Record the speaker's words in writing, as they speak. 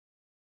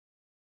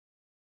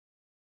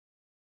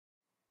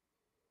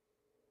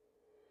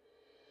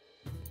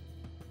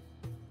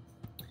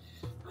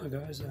Hi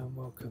guys, and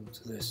welcome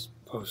to this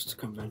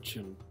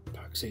post-convention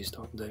PAX East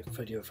update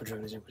video for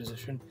Dragon Age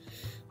Inquisition.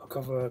 I'll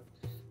cover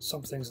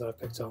some things that I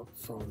picked up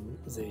from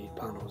the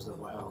panels that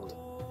were held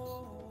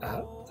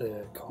at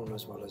the con,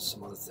 as well as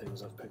some other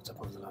things I've picked up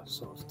over the last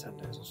sort of 10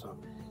 days or so.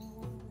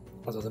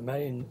 Although the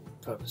main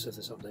purpose of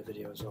this update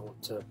video is I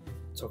want to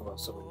talk about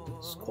something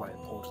that's quite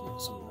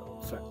important, something that will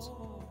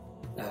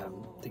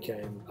affect the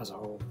game as a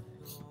whole.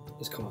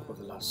 It's come up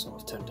over the last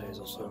sort of 10 days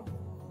or so,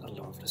 had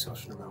a lot of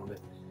discussion around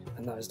it.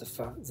 And that is the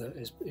fact that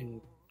it's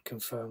been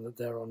confirmed that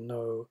there are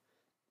no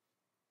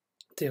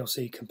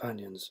DLC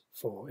companions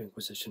for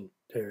Inquisition,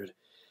 period.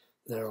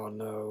 There are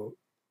no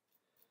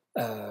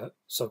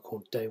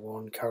so-called Day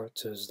 1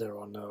 characters, there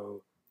are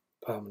no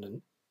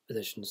permanent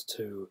additions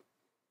to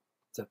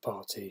the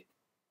party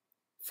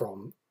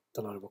from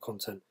downloadable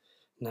content.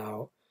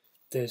 Now,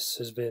 this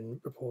has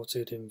been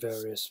reported in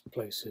various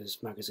places,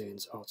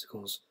 magazines,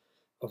 articles,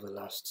 over the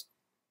last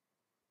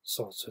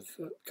sort of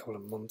couple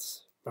of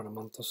months, around a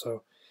month or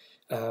so.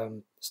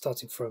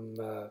 Starting from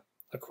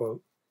a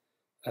quote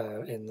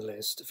in the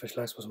latest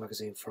official Xbox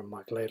magazine from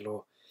Mike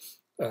Laidlaw,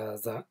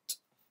 that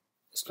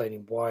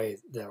explaining why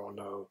there are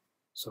no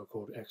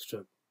so-called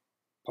extra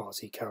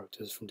party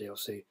characters from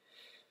DLC.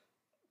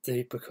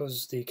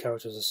 Because the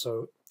characters are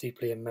so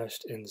deeply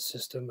enmeshed in the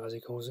system, as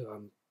he calls it,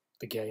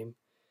 the game,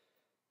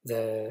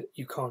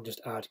 you can't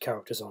just add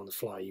characters on the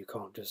fly. You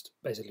can't just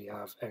basically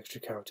have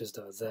extra characters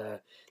that are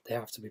there. They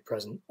have to be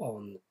present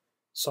on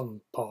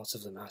some parts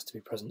of them has to be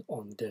present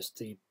on the disc.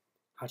 The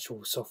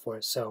actual software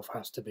itself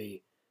has to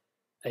be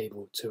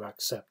able to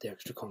accept the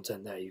extra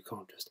content there. You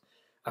can't just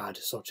add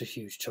such a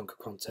huge chunk of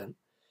content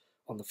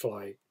on the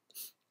fly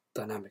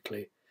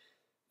dynamically,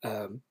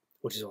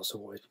 which is also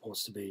what is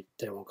purported to be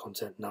Day 1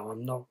 content. Now,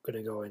 I'm not going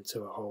to go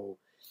into a whole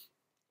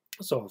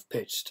sort of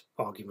pitched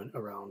argument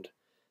around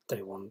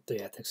Day 1,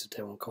 the ethics of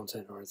Day 1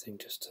 content or anything,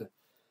 just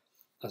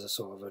as a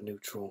sort of a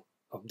neutral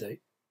update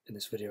in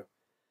this video.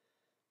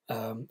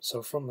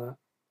 So from that,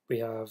 we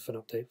have an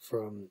update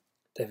from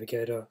David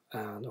Gader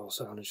and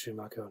also Alan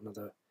Schumacher,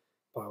 another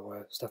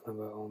BioWare staff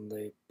member on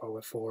the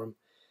BioWare forum.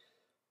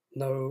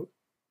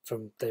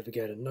 From David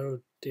Gader, no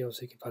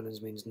DLC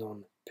companions means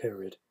none,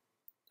 period.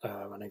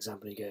 An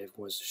example he gave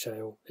was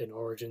Shale in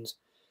Origins.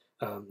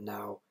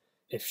 Now,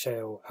 if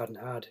Shale hadn't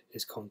had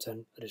his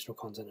content, additional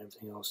content and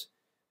everything else,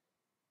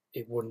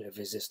 it wouldn't have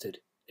existed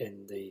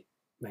in the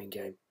main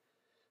game.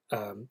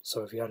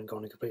 So if you hadn't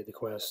gone and completed the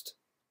quest,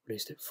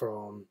 released it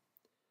from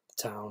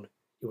the town,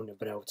 you wouldn't have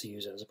been able to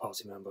use it as a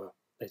party member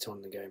later on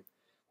in the game,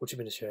 which would have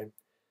been a shame,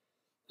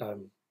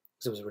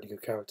 because it was a really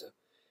good character.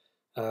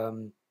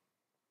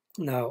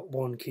 Now,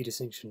 one key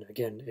distinction,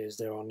 again, is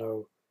there are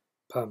no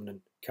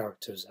permanent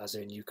characters, as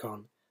in you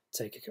can't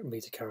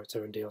meet a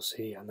character in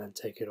DLC and then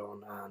take it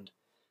on and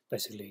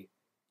basically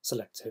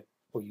select it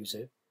or use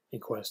it in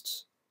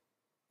quests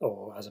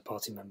or as a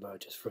party member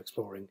just for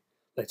exploring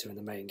later in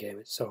the main game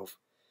itself.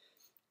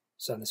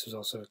 So this was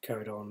also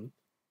carried on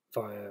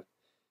via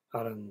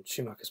Alan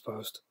Schumacher's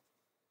post,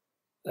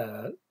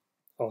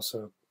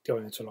 also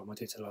going into a lot more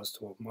detail as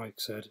to what Mike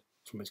said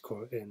from his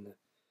quote in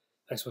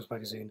the Xbox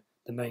magazine.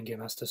 The main game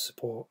has to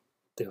support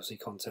DLC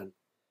content,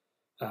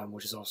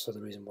 which is also the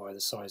reason why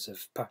the size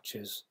of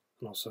patches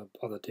and also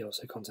other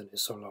DLC content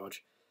is so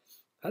large.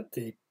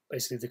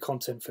 Basically, the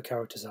content for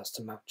characters has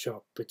to match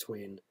up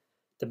between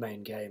the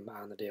main game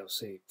and the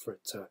DLC for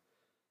it to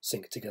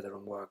sync together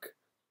and work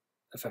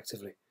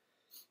effectively.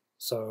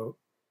 So,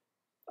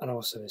 and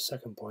also his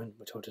second point,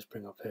 which I'll just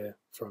bring up here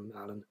from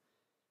Alan,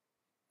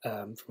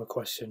 from a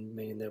question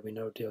meaning there'll be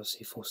no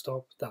DLC full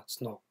stop.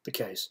 That's not the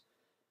case.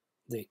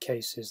 The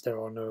case is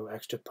there are no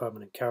extra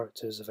permanent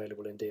characters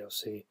available in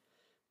DLC,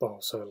 but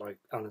also, like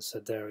Alan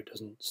said there, it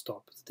doesn't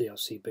stop the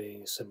DLC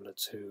being similar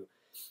to,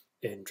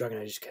 in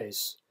Dragon Age's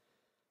case,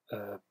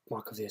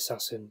 Mark of the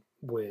Assassin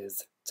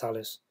with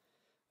Talis.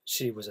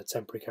 She was a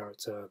temporary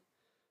character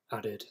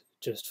added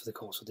just for the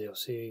course of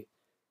DLC.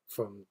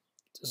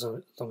 As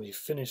long as you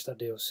finish that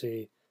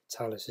DLC,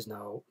 Talis is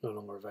now no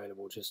longer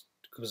available just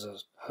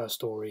because her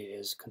story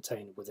is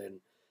contained within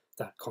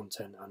that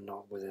content and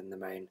not within the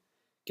main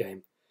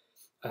game.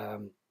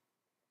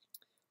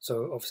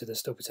 So obviously there's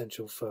still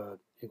potential for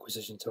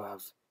Inquisition to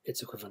have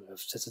its equivalent of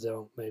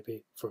Citadel,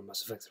 maybe, from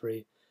Mass Effect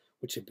 3,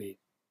 which would be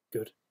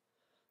good,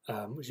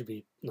 which would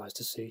be nice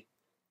to see.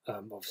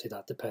 Obviously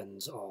that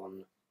depends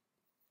on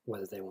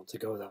whether they want to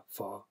go that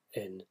far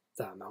in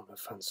that amount of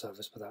fan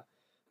service, but that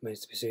remains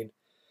to be seen.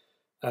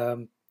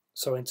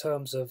 So in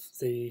terms of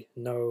the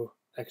no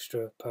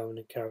extra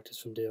permanent characters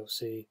from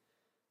DLC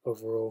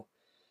overall,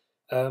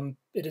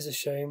 it is a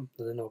shame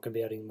that they're not going to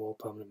be adding more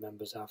permanent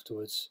members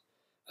afterwards.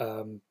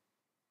 But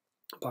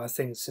I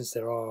think since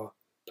there are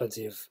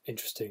plenty of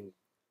interesting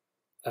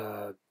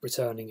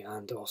returning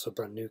and also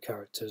brand new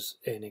characters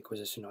in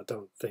Inquisition, I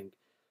don't think,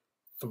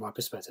 from my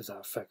perspective,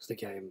 that affects the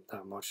game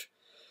that much.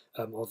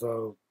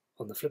 Although,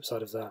 on the flip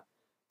side of that,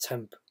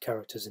 temp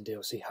characters in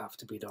DLC have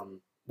to be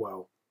done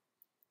well.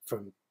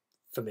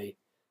 For me,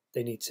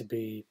 they need to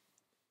be,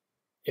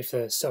 if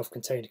they're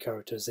self-contained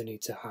characters, they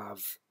need to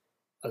have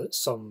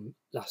some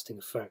lasting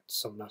effect,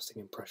 some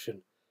lasting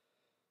impression,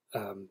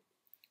 for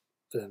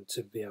them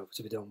to be able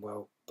to be done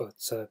well. But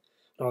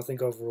no, I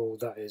think overall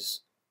that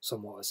is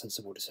somewhat a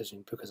sensible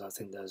decision, because I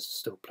think there's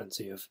still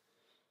plenty of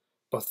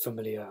both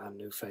familiar and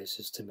new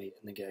faces to meet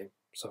in the game.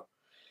 So,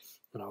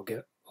 and I'll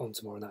get on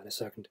to more on that in a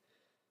second.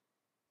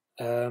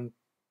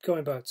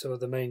 Going back to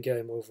the main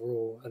game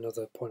overall,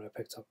 another point I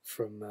picked up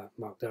from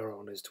Mark Darrow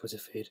on his Twitter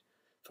feed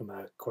from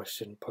a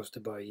question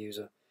posted by a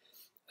user,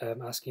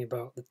 asking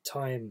about the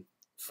time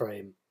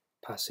frame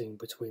passing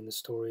between the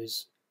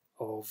stories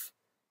of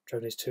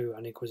Dragon Age 2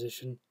 and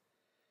Inquisition.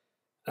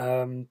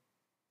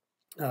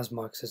 As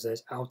Mark says,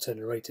 there's outer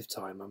narrative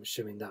time. I'm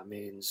assuming that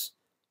means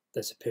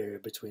there's a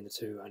period between the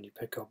two and you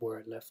pick up where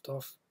it left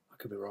off. I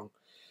could be wrong.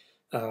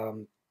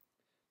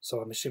 So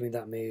I'm assuming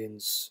that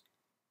means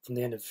from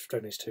the end of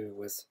Dragon Age 2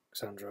 with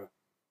Cassandra,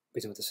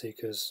 beating with the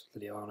Seekers,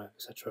 Liliana,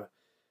 etc.,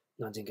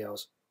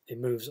 Nightingales, it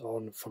moves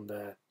on from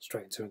there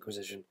straight into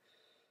Inquisition.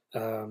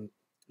 Now,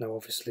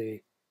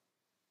 obviously,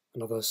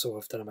 another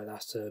sort of dynamic that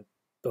has to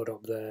build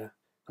up there,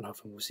 and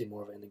hopefully we'll see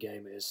more of it in the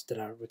game, is the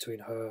dynamic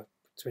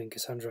between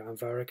Cassandra and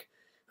Varric,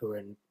 who are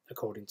in,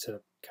 according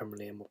to Cameron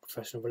Lee, a more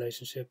professional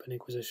relationship in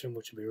Inquisition,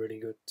 which would be really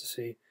good to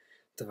see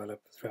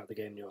develop throughout the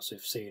game. You also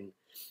have seen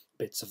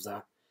bits of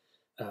that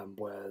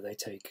where they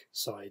take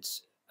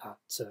sides at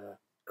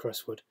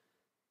Crestwood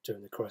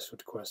during the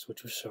Crestwood quest,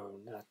 which was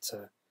shown at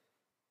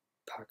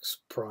PAX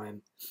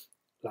Prime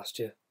last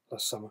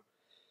summer.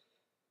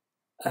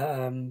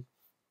 And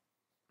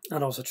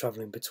also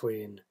travelling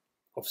between,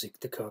 obviously,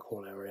 the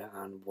Kirkwall area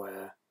and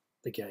where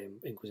the game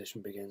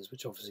Inquisition begins,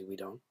 which obviously we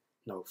don't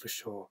know for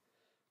sure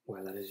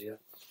where that is yet.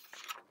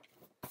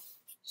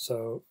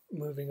 So,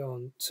 moving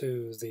on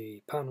to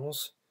the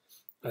panels,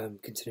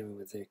 continuing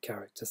with the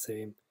character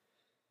theme.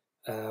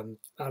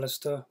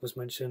 Alistair was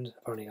mentioned,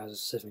 apparently has a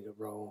significant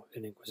role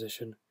in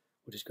Inquisition,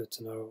 which is good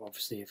to know.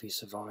 Obviously, if he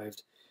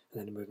survived,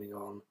 and then moving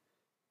on,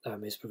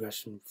 his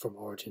progression from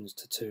Origins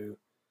to 2,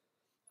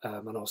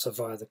 and also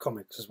via the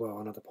comics as well.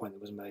 Another point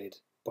that was made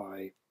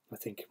by, I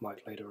think,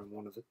 Mike later in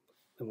one of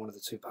the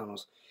two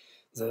panels,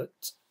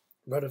 that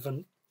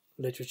relevant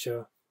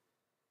literature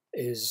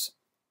is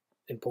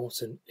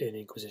important in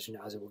Inquisition,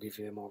 as it will give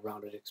you a more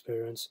rounded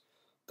experience.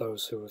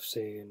 Those who have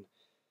seen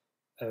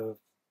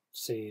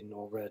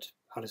or read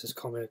Alice's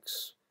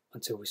comics,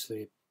 Until We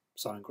Sleep,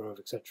 Silent Grove,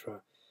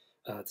 etc.,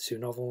 the two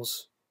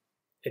novels,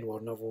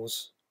 in-world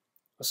novels,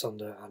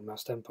 Asunder and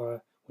Masked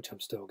Empire, which I'm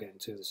still getting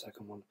to, the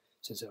second one,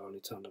 since it only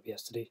turned up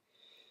yesterday,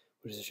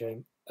 which is a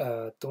shame.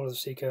 Dawn of the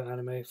Seeker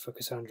anime for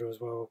Cassandra as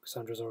well,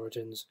 Cassandra's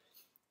origins,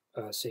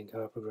 seeing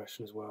her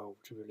progression as well,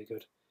 which is really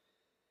good.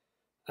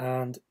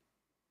 And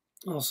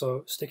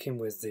also, sticking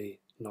with the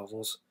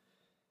novels,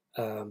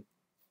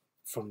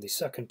 from the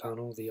second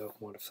panel, the Open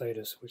World of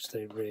Thedas, which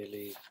they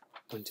really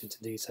went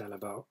into detail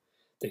about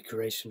the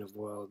creation of the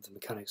world, the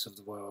mechanics of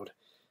the world,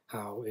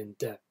 how in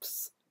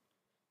depth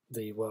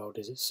the world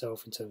is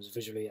itself in terms of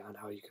visually, and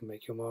how you can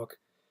make your mark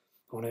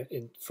on it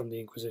from the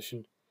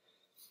Inquisition.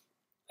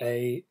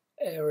 A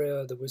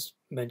area that was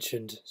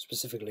mentioned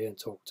specifically and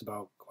talked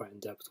about quite in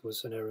depth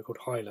was an area called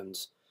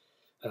Highlands,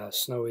 a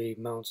snowy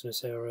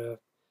mountainous area.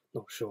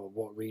 Not sure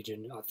what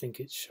region. I think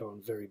it's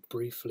shown very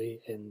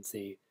briefly in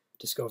the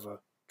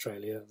Discover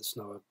trailer, the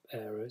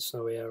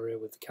snowy area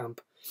with the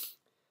camp.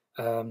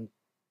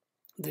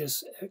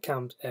 This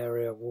camp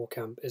area, war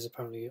camp, is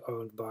apparently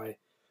owned by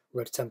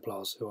Red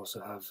Templars, who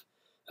also have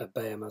a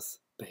Behemoth,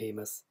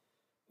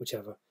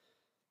 whichever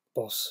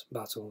boss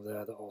battle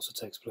there that also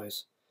takes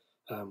place,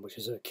 which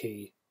is a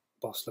key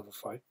boss level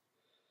fight.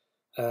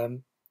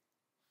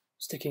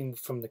 Sticking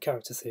from the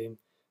character theme,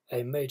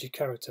 a major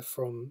character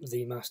from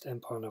the Masked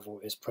Empire novel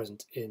is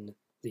present in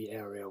the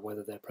area,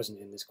 whether they're present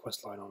in this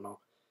questline or not.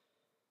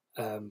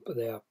 But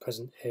they are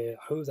present here.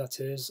 Who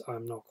that is,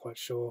 I'm not quite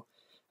sure.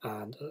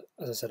 And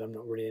as I said, I'm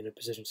not really in a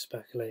position to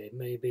speculate. It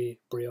may be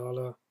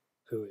Briala,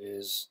 who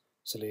is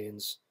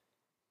Celine's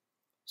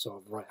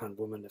sort of right-hand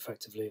woman,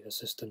 effectively,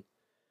 assistant.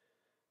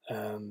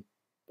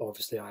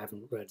 Obviously, I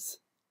haven't read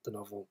the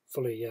novel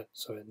fully yet,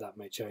 so that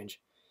may change.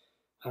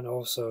 And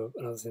also,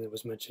 another thing that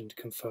was mentioned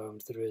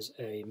confirmed there is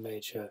a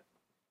major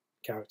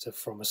character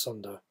from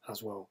Asunder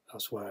as well,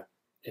 elsewhere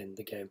in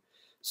the game.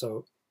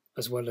 So,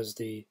 as well as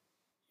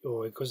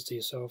your Inquisitor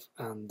yourself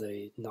and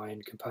the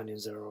 9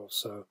 companions, there are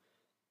also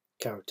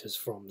characters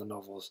from the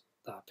novels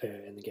that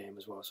appear in the game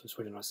as well. So it's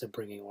really nice they're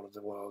bringing all of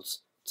the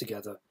worlds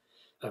together,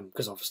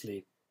 because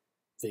obviously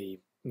the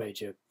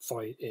major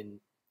fight in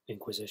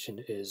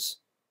Inquisition is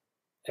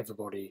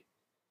everybody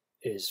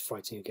is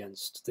fighting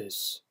against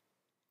this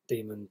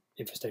demon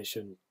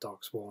infestation,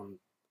 Darkspawn,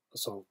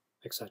 Assault,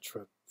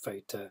 etc.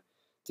 fate that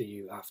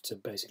you have to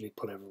basically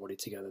pull everybody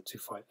together to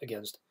fight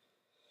against.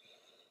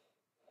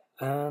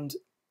 And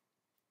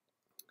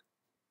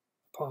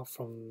apart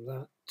from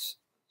that,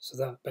 so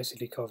that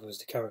basically covers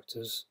the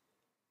characters.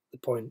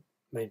 The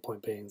main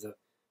point being that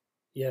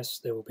yes,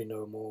 there will be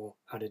no more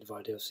added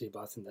via DLC,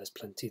 but I think there's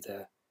plenty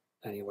there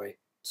anyway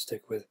to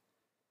stick with.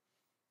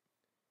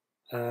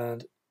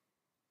 And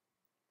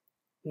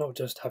not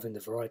just having the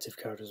variety of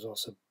characters,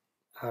 also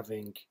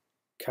having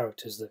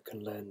characters that can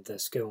lend their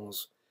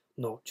skills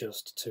not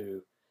just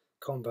to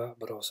combat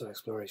but also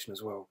exploration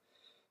as well.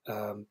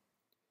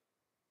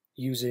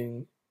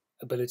 Using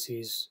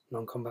abilities,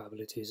 non-combat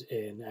abilities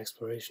in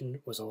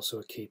exploration was also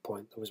a key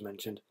point that was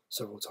mentioned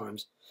several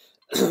times,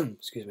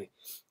 excuse me,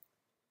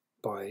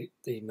 by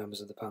the members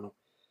of the panel.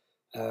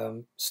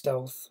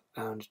 Stealth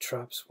and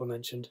traps were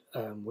mentioned,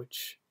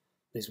 which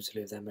leads me to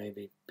believe there may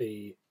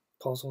be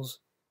puzzles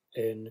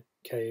in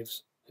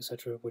caves,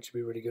 etc., which would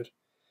be really good.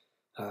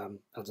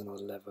 Adds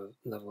another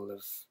level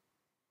of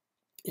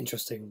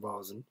interesting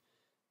rather than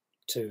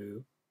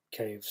to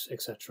caves,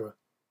 etc.,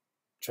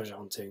 treasure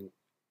hunting,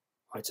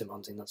 item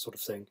hunting, that sort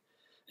of thing.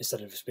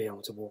 Instead of just being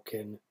able to walk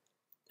in,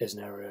 here's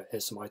an area,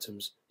 here's some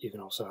items, you can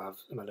also have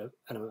an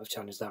element of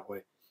challenge that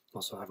way.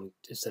 Also having,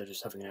 instead of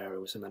just having an area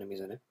with some enemies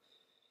in it.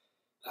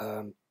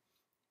 In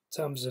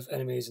terms of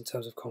enemies, in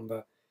terms of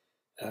combat,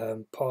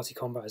 party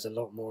combat is a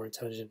lot more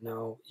intelligent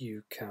now.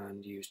 You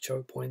can use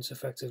choke points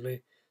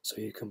effectively,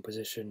 so you can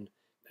position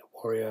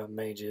warrior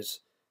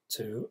mages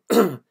to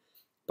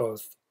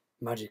both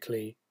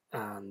magically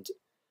and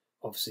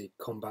obviously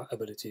combat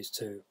abilities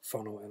to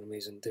funnel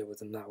enemies and deal with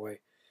them that way.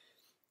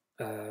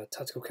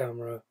 Tactical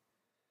camera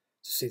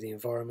to see the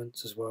environment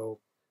as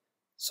well.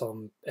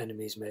 Some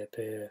enemies may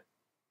appear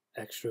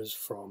extras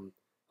from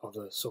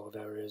other sort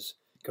of areas.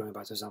 Going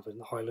back to example in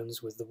the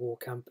Highlands with the war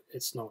camp,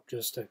 it's not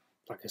just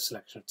like a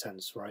selection of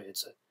tents, right?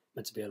 It's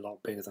meant to be a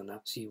lot bigger than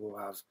that, so you will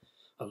have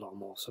a lot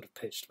more sort of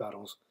pitched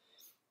battles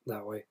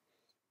that way.